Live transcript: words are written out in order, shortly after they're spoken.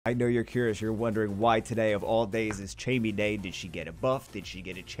I know you're curious. You're wondering why today of all days is Chamie Day. Did she get a buff? Did she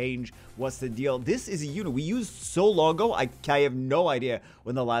get a change? What's the deal? This is a unit we used so long ago. I have no idea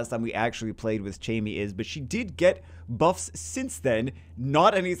when the last time we actually played with Chamie is, but she did get buffs since then.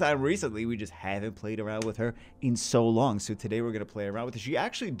 Not anytime recently. We just haven't played around with her in so long. So today we're going to play around with her. She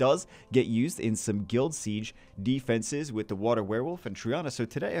actually does get used in some Guild Siege defenses with the Water Werewolf and Triana. So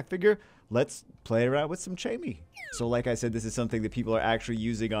today I figure let's play around with some Chamie. So like I said, this is something that people are actually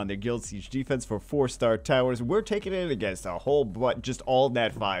using on their Guild Siege defense for 4-star towers. We're taking it against a whole bunch, just all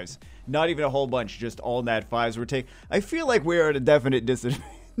nat 5s. Not even a whole bunch, just all nat 5s. I feel like we're at a definite disadvantage.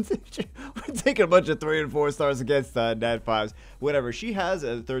 We're taking a bunch of 3 and 4 stars against nat 5s. Whatever. She has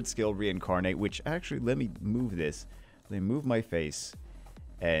a 3rd skill, Reincarnate, which actually, let me move this. Let me move my face.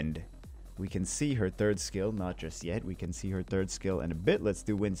 And we can see her 3rd skill, not just yet. We can see her 3rd skill in a bit. Let's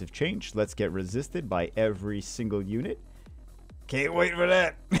do Winds of Change. Let's get resisted by every single unit. Can't wait for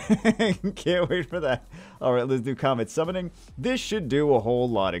that. Can't wait for that. Alright, let's do Comet Summoning. This should do a whole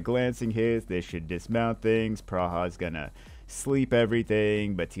lot of glancing hits. This should dismount things. Praha's gonna sleep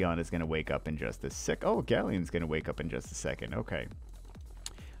everything, but Tiana's gonna wake up in just a sec. Oh, Galleon's gonna wake up in just a second. Okay.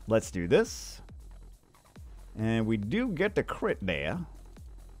 Let's do this. And we do get the crit there.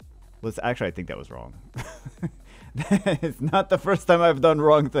 Actually, I think that was wrong. It's not the first time I've done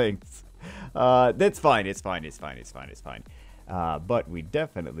wrong things. That's fine. It's fine. It's fine. It's fine. It's fine. But we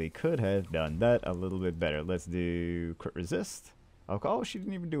definitely could have done that a little bit better. Let's do crit resist. Oh, she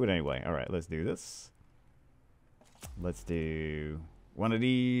didn't even do it anyway. All right, let's do this. Let's do one of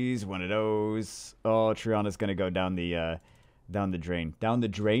these, one of those. Oh, Triana's gonna go down the drain. Down the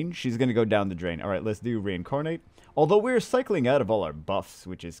drain? She's gonna go down the drain. All right, let's do Reincarnate. Although we're cycling out of all our buffs,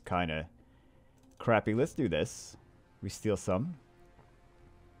 which is kind of crappy. Let's do this. We steal some.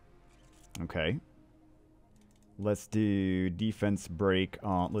 Okay. Let's do defense break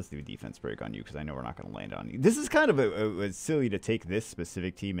on... Let's do a defense break on you, because I know we're not going to land on you. This is kind of a silly to take this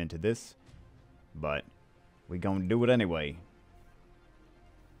specific team into this. But we're going to do it anyway.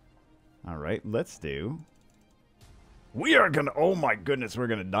 Alright, let's do... We are going to... Oh my goodness, we're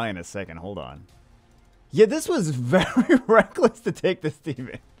going to die in a second. Hold on. Yeah, this was very reckless to take this team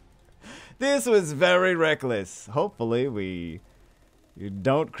in. This was very reckless. Hopefully, we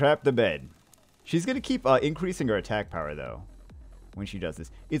don't crap the bed. She's going to keep increasing her attack power, though, when she does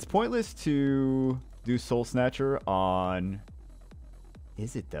this. It's pointless to do Soul Snatcher on...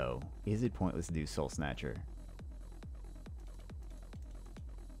 Is it, though? Is it pointless to do Soul Snatcher?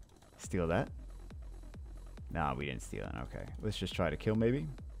 Steal that? Nah, we didn't steal it. Okay. Let's just try to kill, maybe.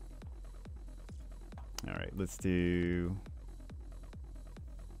 Alright, let's do...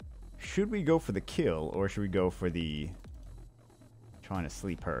 Should we go for the kill, or should we go for the... Trying to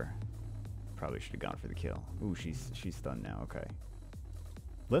sleep her? Probably should have gone for the kill. Ooh, she's stunned now. Okay.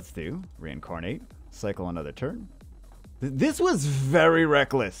 Let's do Reincarnate. Cycle another turn. This was very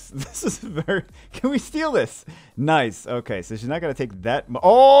reckless. This is very... Can we steal this? Nice. Okay, so she's not going to take that...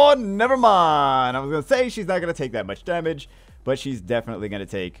 Oh, never mind. I was going to say she's not going to take that much damage, but she's definitely going to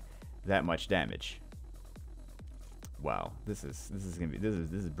take that much damage. Wow, this is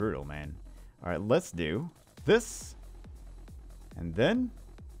brutal, man. All right, let's do this, and then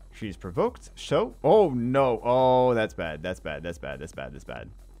she's provoked. So, oh no, oh that's bad. That's bad. That's bad. That's bad. That's bad.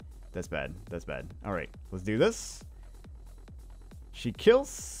 That's bad. That's bad. All right, let's do this. She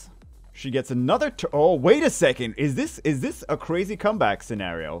kills. She gets another. Oh, wait a second. Is this a crazy comeback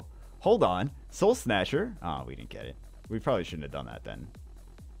scenario? Hold on. Soul Snatcher. Oh, we didn't get it. We probably shouldn't have done that then.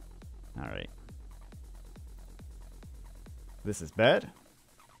 All right. This is bad.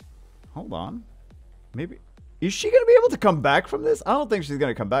 Hold on. Maybe... Is she going to be able to come back from this? I don't think she's going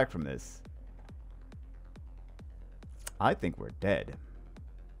to come back from this. I think we're dead.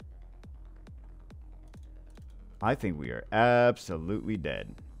 I think we are absolutely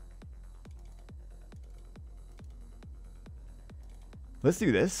dead. Let's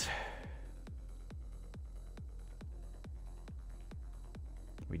do this.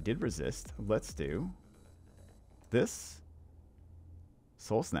 We did resist. Let's do this.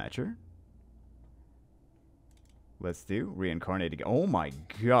 Soul Snatcher. Let's do Reincarnate again. Oh my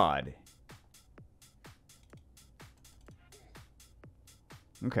god.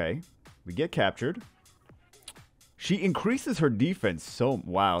 Okay. We get captured. She increases her defense so...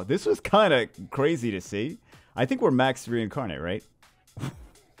 Wow. This was kind of crazy to see. I think we're max Reincarnate, right?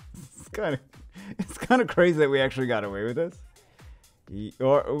 It's kind of crazy that we actually got away with this.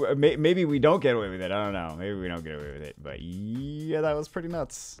 Or maybe we don't get away with it. I don't know. Maybe we don't get away with it. But yeah, that was pretty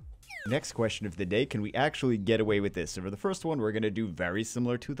nuts. Next question of the day, can we actually get away with this? So for the first one, we're going to do very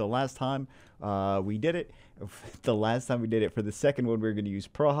similar to the last time we did it. The last time we did it. For the second one, we're going to use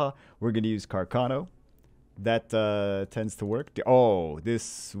Praha. We're going to use Carcano. That tends to work. Oh,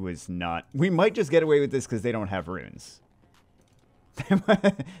 this was not... We might just get away with this because they don't have runes.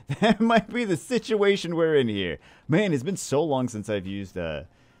 That might be the situation we're in here. Man, it's been so long since I've used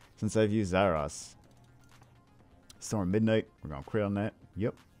Zaros. Storm Midnight. We're going to crit on that.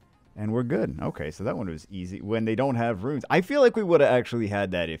 Yep. And we're good. Okay, so that one was easy. When they don't have runes. I feel like we would have actually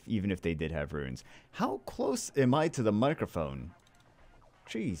had that even if they did have runes. How close am I to the microphone?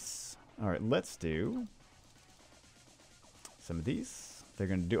 Jeez. Alright, let's do some of these. They're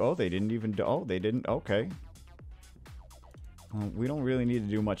going to do... Oh, they didn't even do... Oh, they didn't... Okay. Well, we don't really need to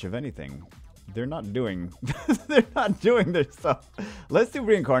do much of anything. They're not doing... They're not doing their stuff. Let's do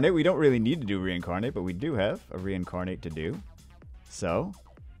Reincarnate. We don't really need to do Reincarnate, but we do have a Reincarnate to do. So...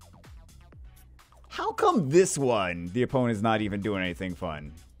 How come this one, the opponent's not even doing anything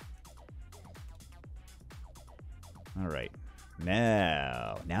fun? Alright.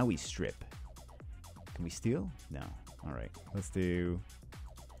 Now we strip. Can we steal? No. Alright. Let's do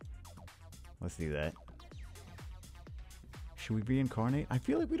that. Should we reincarnate? I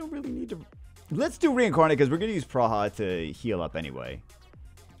feel like we don't really need to... Let's do reincarnate because we're going to use Praha to heal up anyway.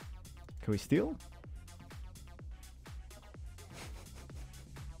 Can we steal?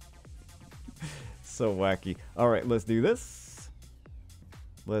 So wacky. Alright, let's do this.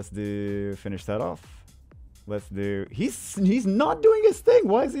 Let's do... Finish that off. Let's do... He's not doing his thing.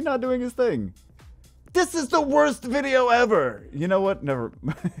 Why is he not doing his thing? This is the worst video ever. You know what? Never...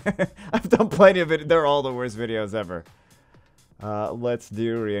 I've done plenty of it. They're all the worst videos ever. Let's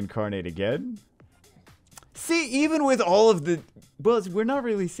do reincarnate again. See, even with all of the... Well, we're not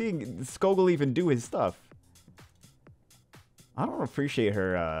really seeing Skogul even do his stuff. I don't appreciate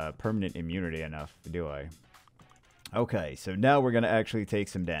her permanent immunity enough, do I? Okay, so now we're going to actually take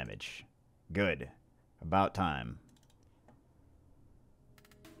some damage. Good. About time.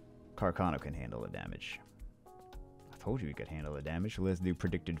 Carcano can handle the damage. I told you he could handle the damage. Let's do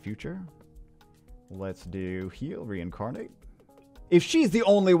predicted future. Let's do heal, reincarnate. If she's the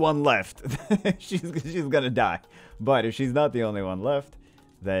only one left, she's going to die. But if she's not the only one left,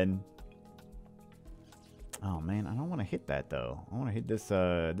 then... Oh, man, I don't want to hit that, though. I want to hit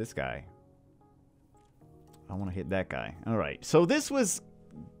this guy. I want to hit that guy. All right, so this was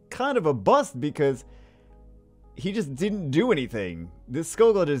kind of a bust because he just didn't do anything. This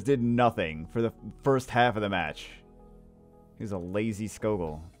Skogul just did nothing for the first half of the match. He's a lazy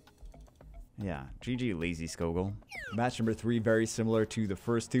Skogul. Yeah, GG lazy Skogul. Match number 3, very similar to the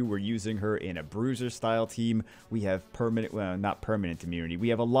first two. We're using her in a bruiser style team. We have permanent, well, not permanent immunity. We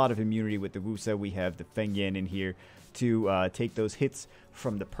have a lot of immunity with the Wusa. We have the Feng Yan in here to take those hits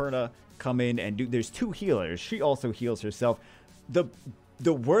from the Perna, come in and do... There's 2 healers. She also heals herself.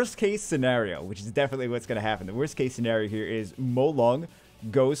 The worst case scenario, which is definitely what's going to happen. The worst case scenario here is Mo Long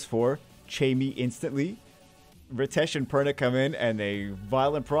goes for Chamie instantly. Ritesh and Perna come in and they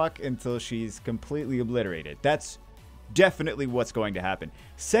violent proc until she's completely obliterated. That's definitely what's going to happen.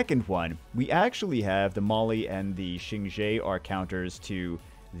 Second one, we actually have the Molly and the Xingzhe are counters to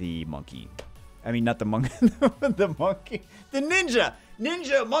the monkey. I mean, not the monkey, the monkey. The ninja!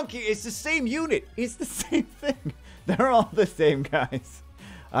 Ninja, monkey, it's the same unit. It's the same thing. They're all the same guys.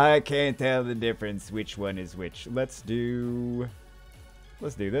 I can't tell the difference which one is which. Let's do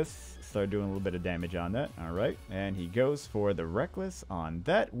this. Start doing a little bit of damage on that. All right. And he goes for the Reckless on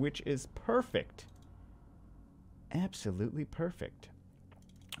that, which is perfect. Absolutely perfect.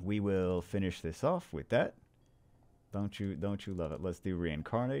 We will finish this off with that. Don't you love it? Let's do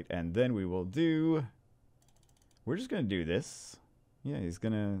Reincarnate. And then we will do... We're just going to do this. Yeah, he's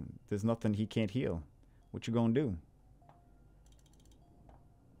going to... There's nothing he can't heal. What you going to do?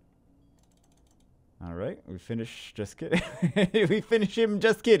 All right, we finish. Just kidding. We finish him.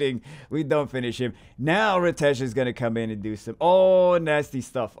 Just kidding. We don't finish him. Now Ritesh is gonna come in and do some nasty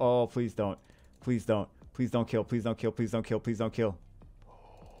stuff. Oh, please don't. Please don't. Please don't kill. Please don't kill. Please don't kill. Please don't kill.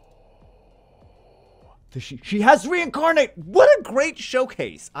 She has reincarnate. What a great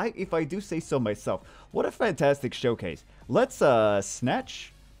showcase. If I do say so myself. What a fantastic showcase. Let's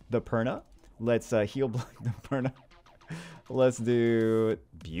snatch the Perna. Let's heal the Perna. Let's do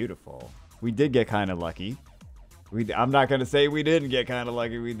beautiful. We did get kind of lucky. I'm not going to say we didn't get kind of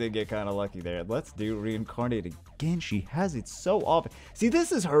lucky. We did get kind of lucky there. Let's do Reincarnate again. She has it so often. See,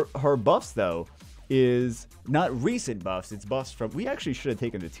 this is her buffs, though, is not recent buffs. It's buffs from... We actually should have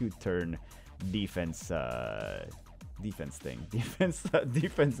taken the 2-turn defense thing.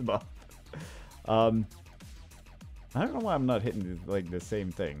 Defense buff. I don't know why I'm not hitting like the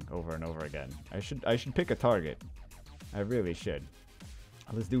same thing over and over again. I should pick a target. I really should.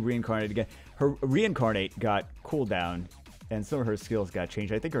 Let's do Reincarnate again. Her Reincarnate got cooldown, and some of her skills got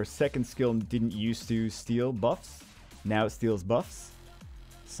changed. I think her second skill didn't used to steal buffs. Now it steals buffs.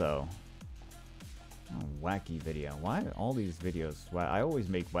 So, wacky video. Why all these videos? Why I always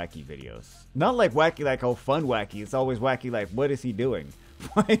make wacky videos. Not like wacky like oh fun wacky. It's always wacky like what is he doing?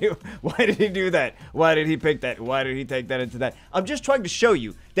 Why did he do that? Why did he pick that? Why did he take that into that? I'm just trying to show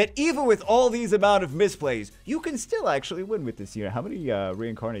you that even with all these amount of misplays, you can still actually win with this unit. How many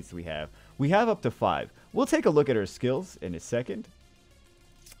reincarnates do we have? We have up to 5. We'll take a look at her skills in a second.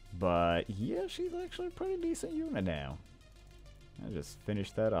 But yeah, she's actually a pretty decent unit now. I just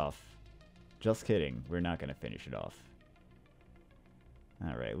finished that off. Just kidding. We're not going to finish it off.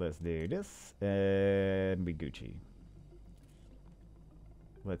 Alright, let's do this. And we Gucci.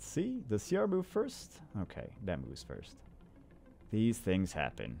 Let's see. Does CR move first? Okay, that moves first. These things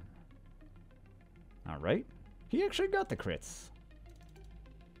happen. Alright. He actually got the crits.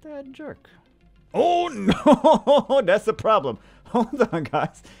 That jerk. Oh no! That's the problem. Hold on,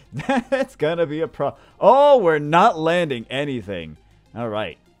 guys. That's gonna be a problem. Oh, we're not landing anything.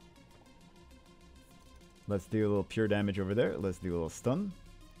 Alright. Let's do a little pure damage over there. Let's do a little stun.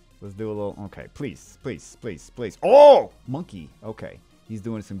 Let's do a little... Okay, please, please, please, please. Oh! Monkey. Okay. He's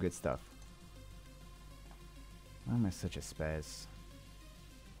doing some good stuff. Why am I such a spaz?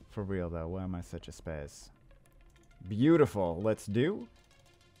 For real, though. Why am I such a spaz? Beautiful. Let's do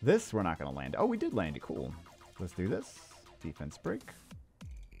this. We're not going to land. Oh, we did land it. Cool. Let's do this. Defense break.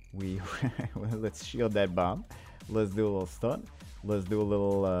 Let's shield that bomb. Let's do a little stun. Let's do a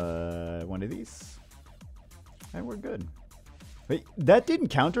little one of these. And we're good. Wait, that didn't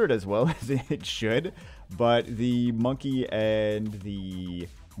counter it as well as it should, but the monkey and the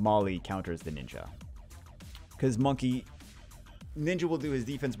Molly counters the ninja. Because ninja will do his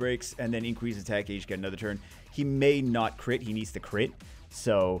defense breaks and then increase attack age, get another turn. He may not crit, he needs to crit.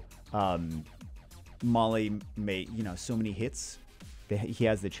 So, Molly may, so many hits, he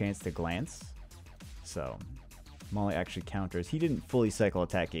has the chance to glance. So, Molly actually counters. He didn't fully cycle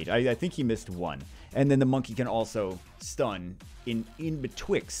attack age. I think he missed one. And then the monkey can also stun in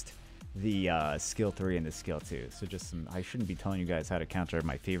betwixt the skill 3 and the skill 2. So just some, I shouldn't be telling you guys how to counter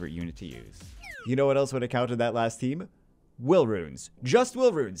my favorite unit to use. You know what else would have countered that last team? Will runes. Just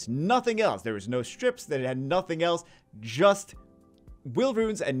will runes. Nothing else. There was no strips. That had nothing else. Just will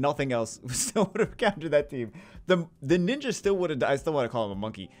runes and nothing else. Still would have countered that team. The ninja still would have, I still want to call him a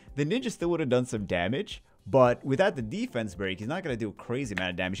monkey. The ninja still would have done some damage. But without the defense break, he's not going to do a crazy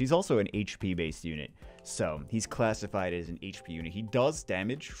amount of damage. He's also an HP-based unit. So, he's classified as an HP unit. He does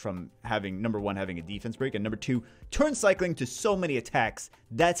damage from having, number 1, having a defense break, and number 2, turn cycling to so many attacks.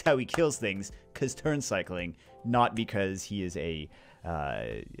 That's how he kills things, because turn cycling, not because he is a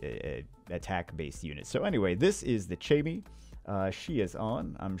attack-based unit. So anyway, this is the Chamie. She is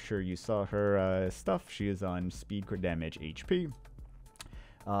on, I'm sure you saw her stuff. She is on speed, crit damage, HP.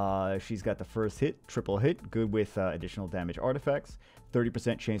 She's got the first hit, triple hit, good with additional damage artifacts,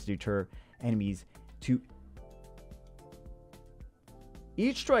 30% chance to deter enemies to...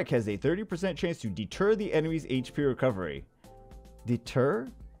 Each strike has a 30% chance to deter the enemy's HP recovery. Deter?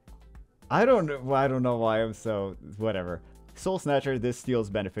 I don't know why I'm so... Whatever. Soul Snatcher, this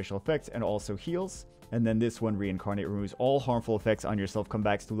steals beneficial effects and also heals. And then this one, Reincarnate, removes all harmful effects on yourself,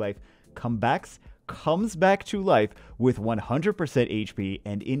 comebacks to life. Comes back to life with 100% HP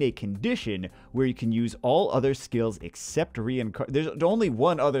and in a condition where you can use all other skills except Reincarnate. There's only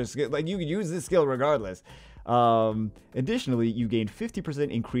one other skill. Like, you can use this skill regardless. Additionally, you gain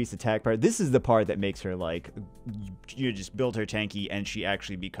 50% increased attack power. This is the part that makes her, like, you just build her tanky and she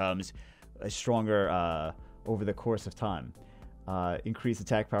actually becomes a stronger over the course of time. Increase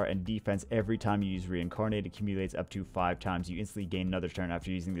attack power and defense every time you use Reincarnate. Accumulates up to 5 times. You instantly gain another turn after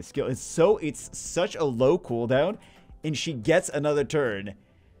using this skill. It's such a low cooldown, and she gets another turn,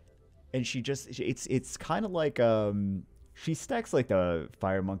 and it's kind of like she stacks like the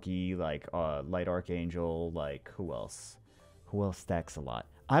Fire Monkey, like Light Archangel, like who else stacks a lot?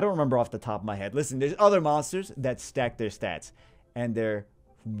 I don't remember off the top of my head. Listen, there's other monsters that stack their stats, and they're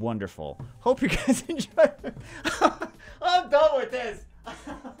wonderful. Hope you guys enjoy. I'm done with this. I'm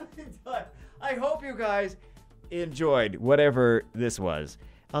done. I hope you guys enjoyed whatever this was.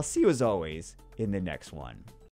 I'll see you as always in the next one.